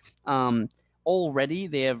product. Already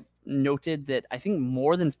they have noted that I think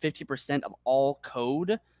more than 50% of all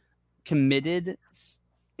code committed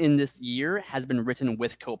in this year has been written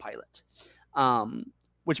with Copilot,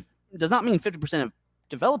 which does not mean 50% of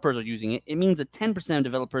developers are using it. It means that 10% of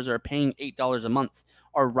developers that are paying $8 a month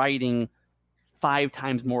are writing 5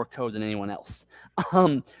 times more code than anyone else.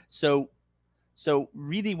 So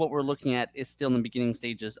really what we're looking at is still in the beginning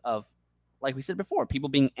stages of, like we said before, people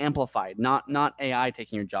being amplified, not AI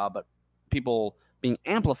taking your job, but people being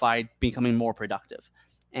amplified, becoming more productive.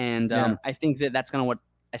 And I think that's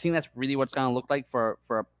really what's going to look like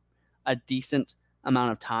for a decent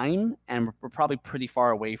amount of time. And we're probably pretty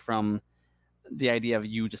far away from the idea of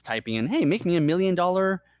you just typing in, "Hey, make me $1 million,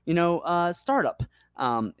 startup."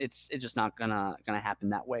 It's just not gonna happen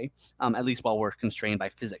that way, at least while we're constrained by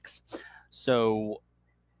physics. So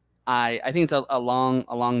I think it's a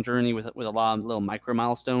long journey with a lot of little micro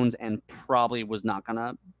milestones, and probably was not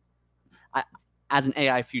gonna. As an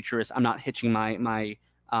AI futurist, I'm not hitching my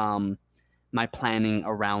planning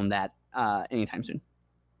around that anytime soon.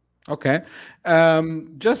 Okay.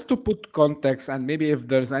 Just to put context, and maybe if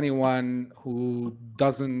there's anyone who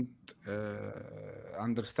doesn't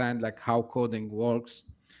understand like how coding works,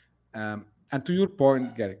 and to your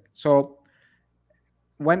point, Geric. So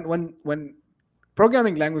when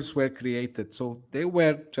programming languages were created, so they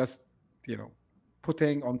were just,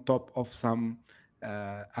 putting on top of some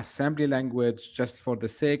assembly language, just for the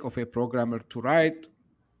sake of a programmer to write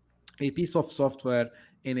a piece of software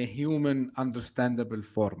in a human understandable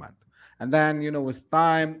format. And then, with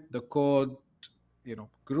time, the code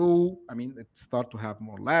grew. I mean, it started to have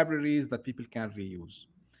more libraries that people can reuse.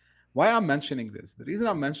 Why I'm mentioning this? The reason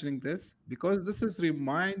I'm mentioning this, because this is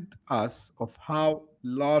remind us of how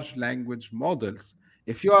large language models,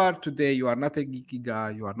 if you are today, you are not a geeky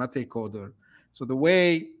guy, you are not a coder. So the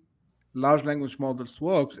way large language models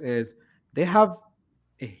works is they have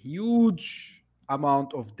a huge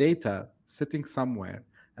amount of data sitting somewhere.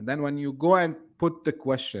 And then when you go and put the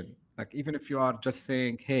question, like even if you are just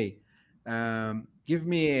saying, hey, give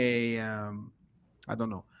me I don't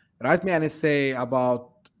know, write me an essay about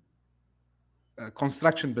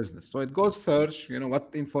construction business. So it goes search, what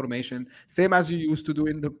information, same as you used to do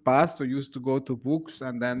in the past. So you used to go to books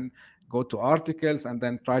and then go to articles and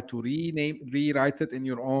then try to rewrite it in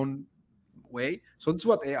your own way. So this is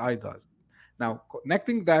what AI does. Now,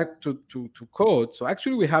 connecting that to code. So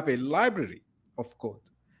actually we have a library of code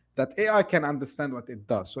that AI can understand what it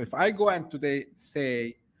does. So if I go and today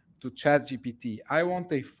say to ChatGPT, I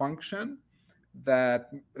want a function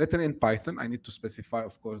that written in Python. I need to specify,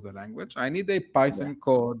 of course, the language. I need a Yeah. Python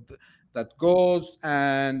code that goes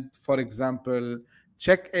and, for example,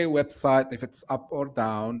 check a website if it's up or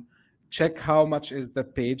down, check how much is the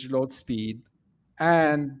page load speed,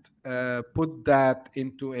 and put that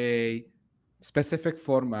into a specific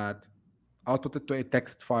format, output it to a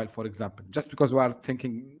text file, for example, just because we are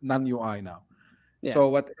thinking non-UI now. Yeah. So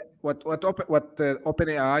what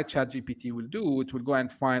OpenAI ChatGPT will do, it will go and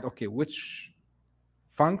find, okay, which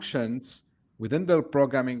functions within the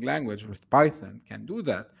programming language with Python can do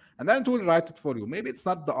that, and then it will write it for you. Maybe it's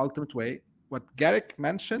not the ultimate way. What Geric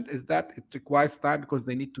mentioned is that it requires time because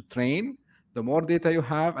they need to train. The more data you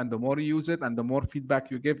have and the more you use it and the more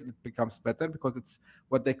feedback you give, it becomes better because it's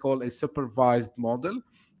what they call a supervised model.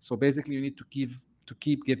 So basically, you need to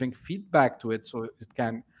keep giving feedback to it so it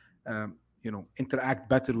can, interact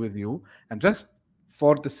better with you. And just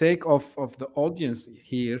for the sake of the audience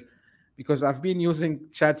here, because I've been using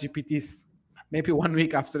ChatGPT maybe 1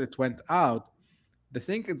 week after it went out. The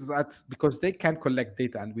thing is that because they can collect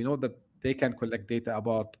data, and we know that they can collect data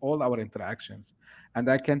about all our interactions. And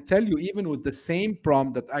I can tell you, even with the same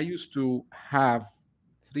prompt that I used to have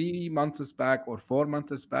 3 months back or 4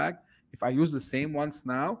 months back, if I use the same ones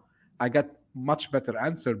now, I get much better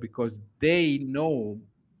answer because they know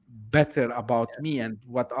better about me and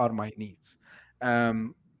what are my needs.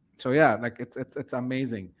 Um, so yeah, like it's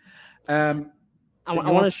amazing. Um, I you want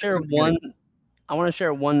want to to say share something, Eric? one. I want to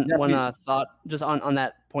share one Yeah, one please. thought just on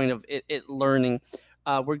that point of it learning.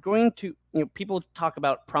 We're going to, people talk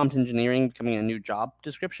about prompt engineering becoming a new job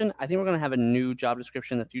description. I think we're going to have a new job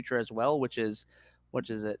description in the future as well, which is, what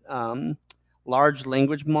is it? Large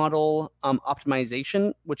language model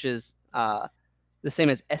optimization, which is the same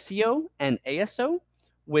as SEO and ASO,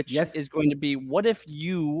 which Yes. is going to be, what if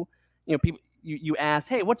people, you ask,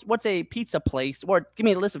 hey, what's a pizza place, or give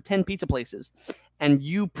me a list of 10 pizza places, and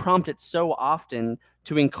you prompt it so often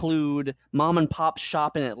to include mom and pop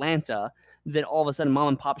shop in Atlanta that all of a sudden mom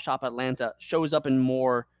and pop shop Atlanta shows up in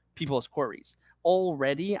more people's queries.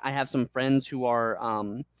 Already, I have some friends who are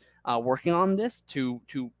working on this to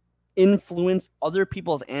influence other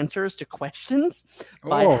people's answers to questions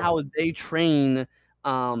by Oh, how they train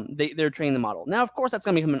they're training the model. Now, of course, that's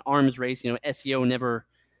going to become an arms race.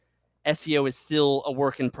 SEO is still a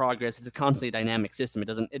work in progress. It's a constantly dynamic system.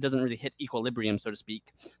 It doesn't really hit equilibrium, so to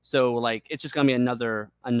speak. So like it's just going to be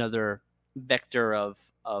another vector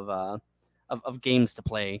of games to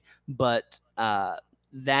play. But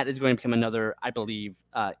that is going to become another, I believe,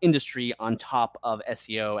 industry on top of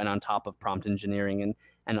SEO and on top of prompt engineering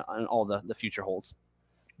and all the future holds.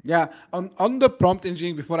 yeah. On the prompt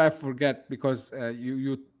engineering, before I forget, because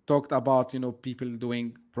you talked about people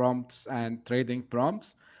doing prompts and trading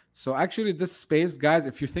prompts. So actually, this space, guys,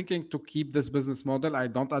 if you're thinking to keep this business model, I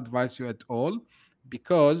don't advise you at all,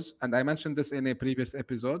 because, and I mentioned this in a previous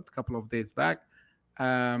episode a couple of days back.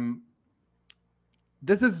 Um,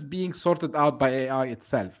 this is being sorted out by AI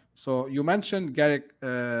itself. So you mentioned Geric,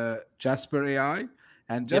 Jasper AI,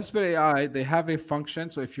 and Yep. Jasper AI, they have a function.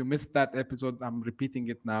 So if you missed that episode, I'm repeating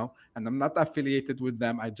it now, and I'm not affiliated with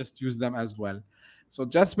them. I just use them as well. So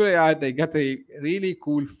Jasper AI, they got a really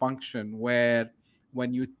cool function where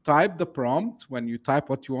when you type the prompt, when you type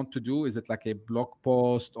what you want to do, is it like a blog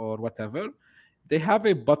post or whatever? They have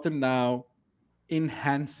a button now,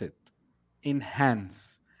 enhance it,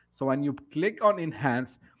 enhance. So when you click on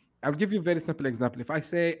enhance, I'll give you a very simple example. If I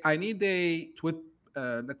say I need a tweet,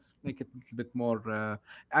 let's make it a little bit more.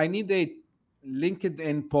 I need a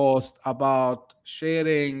LinkedIn post about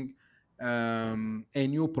sharing a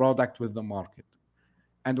new product with the market.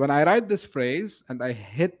 And when I write this phrase and I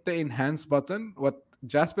hit the enhance button, what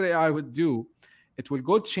Jasper AI would do, it will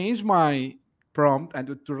go change my prompt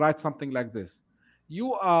and to write something like this.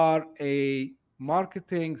 You are a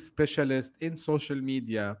marketing specialist in social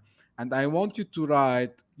media, and I want you to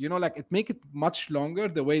write, like it make it much longer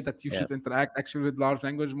the way that you Yeah. should interact actually with large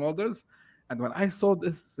language models. And when I saw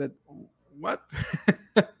this, I said, what?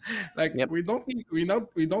 Like Yep. we don't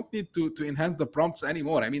need to enhance the prompts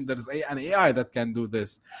anymore. I mean, there's an AI that can do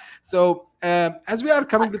this. So as we are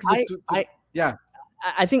coming a little bit I to I yeah.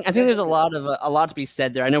 I think Yeah, there's go ahead. a lot to be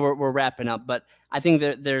said there. I know we're wrapping up, but I think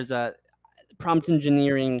there's a prompt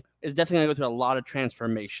engineering is definitely going to go through a lot of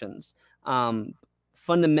transformations.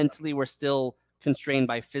 Fundamentally, we're still constrained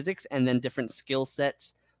by physics, and then different skill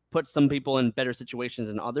sets put some people in better situations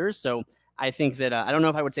than others. So I think that I don't know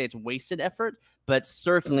if I would say it's wasted effort, but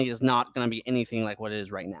certainly is not going to be anything like what it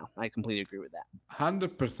is right now. I completely agree with that.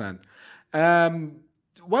 100%. Um,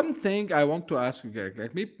 One thing I want to ask you, Geric,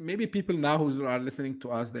 like maybe people now who are listening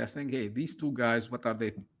to us, they are saying, "Hey, these two guys, what are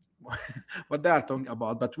they, what they are talking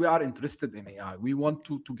about?" But we are interested in AI. We want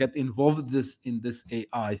to get involved in this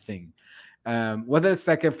AI thing. Whether it's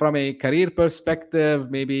like from a career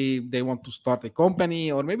perspective, maybe they want to start a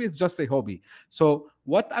company, or maybe it's just a hobby. So,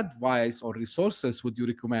 what advice or resources would you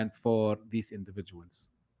recommend for these individuals?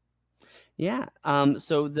 Yeah.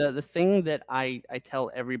 So the thing that I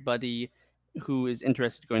tell everybody who is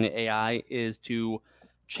interested in going to AI is to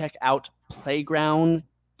check out playground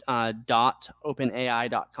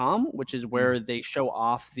 .openai.com, which is Mm. where they show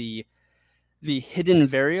off the hidden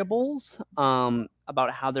variables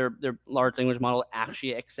about how their large language model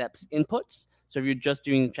actually accepts inputs. So if you're just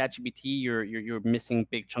doing ChatGPT, you're missing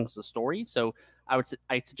big chunks of the story. So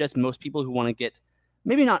I suggest most people who want to get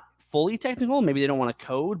maybe not fully technical, maybe they don't want to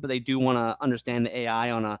code, but they do want to understand the AI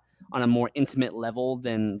on a more intimate level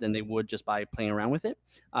than they would just by playing around with it.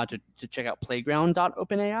 To check out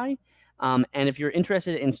playground.openai. And if you're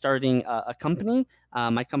interested in starting a company,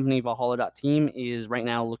 my company Valhalla.team is right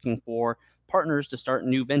now looking for partners to start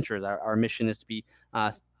new ventures. Our mission is to be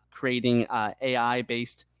creating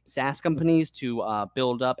AI-based SaaS companies to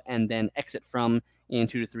build up and then exit from in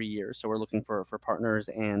 2 to 3 years. So we're looking for partners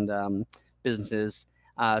and businesses.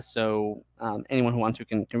 So anyone who wants to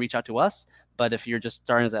can reach out to us. But if you're just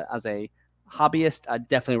starting as a hobbyist, I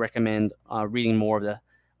definitely recommend reading more of the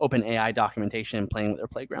OpenAI documentation and playing with their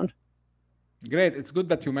playground. Great. It's good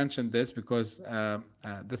that you mentioned this because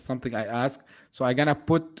this is something I ask. So I'm gonna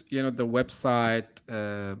put the website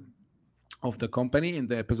of the company in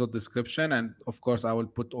the episode description, and of course I will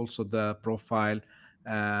put also the profile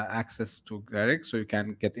access to Geric, so you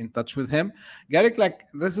can get in touch with him. Geric,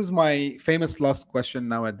 like this is my famous last question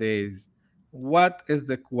nowadays. What is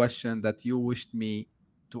the question that you wished me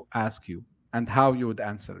to ask you, and how you would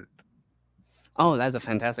answer it? Oh, that's a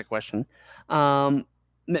fantastic question. Um,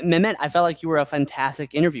 Mehmet, I felt like you were a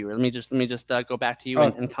fantastic interviewer. Let me just go back to you Oh,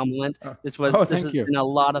 and compliment. oh, This oh, was this thank has you. been a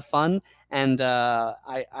lot of fun, and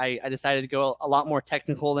I decided to go a lot more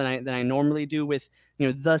technical than I normally do with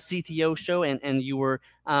the CTO show, and you were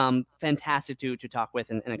fantastic to talk with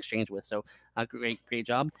and exchange with. So great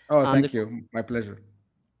job. Oh, Um, the thank you. My pleasure.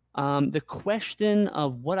 the question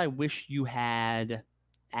of what I wish you had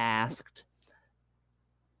asked.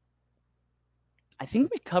 I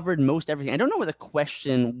think we covered most everything. I don't know what the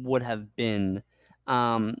question would have been.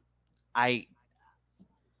 Um, I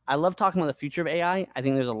I love talking about the future of AI. I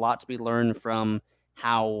think there's a lot to be learned from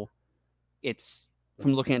how it's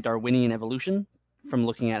from looking at Darwinian evolution, from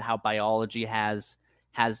looking at how biology has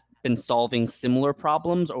been solving similar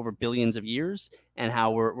problems over billions of years, and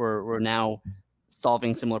how we're now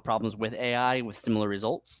solving similar problems with AI with similar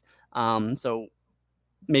results. So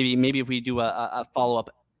maybe if we do a follow up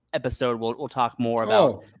episode, we'll talk more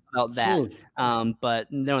Oh, about that. sure.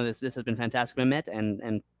 But no, this has been fantastic, Mehmet,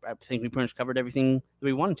 and I think we pretty much covered everything that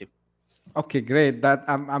we wanted to. Okay, great. That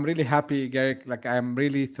I'm really happy, Garrick. Like I'm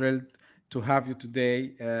really thrilled to have you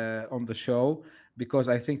today on the show because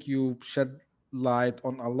I think you shed light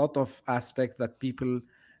on a lot of aspects that people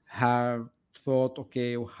have thought,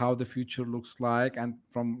 okay, how the future looks like, and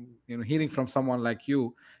from hearing from someone like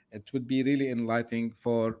you, it would be really enlightening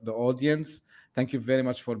for the audience. Thank you very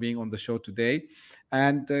much for being on the show today,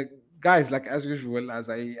 and guys, like as usual, as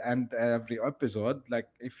I end every episode, like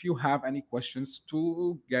if you have any questions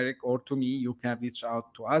to Garrick or to me, you can reach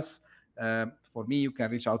out to us. For me, you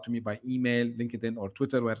can reach out to me by email, LinkedIn, or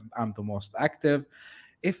Twitter, where I'm the most active.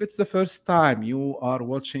 If it's the first time you are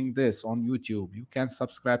watching this on YouTube, you can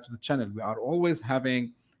subscribe to the channel. We are always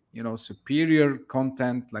having superior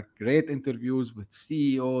content, like great interviews with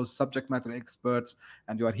CEOs, subject matter experts,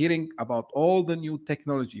 and you are hearing about all the new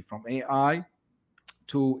technology from AI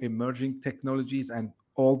to emerging technologies and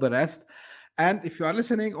all the rest. And if you are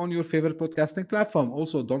listening on your favorite podcasting platform,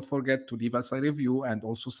 also don't forget to leave us a review and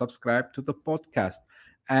also subscribe to the podcast.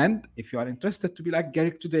 And if you are interested to be like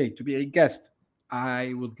Geric today, to be a guest,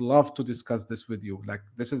 I would love to discuss this with you. Like,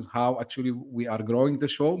 this is how actually we are growing the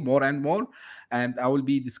show more and more. And I will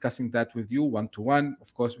be discussing that with you one-to-one.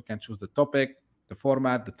 Of course, we can choose the topic, the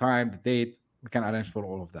format, the time, the date. We can arrange for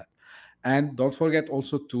all of that. And don't forget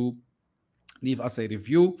also to leave us a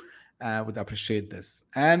review. Would appreciate this.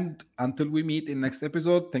 And until we meet in next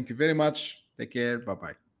episode, thank you very much. Take care.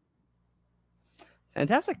 Bye-bye.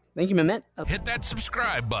 Fantastic. Thank you, Mehmet. Hit that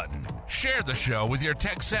subscribe button, share the show with your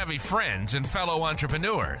tech-savvy friends and fellow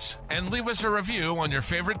entrepreneurs, and leave us a review on your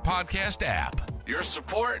favorite podcast app. Your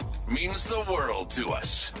support means the world to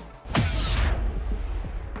us.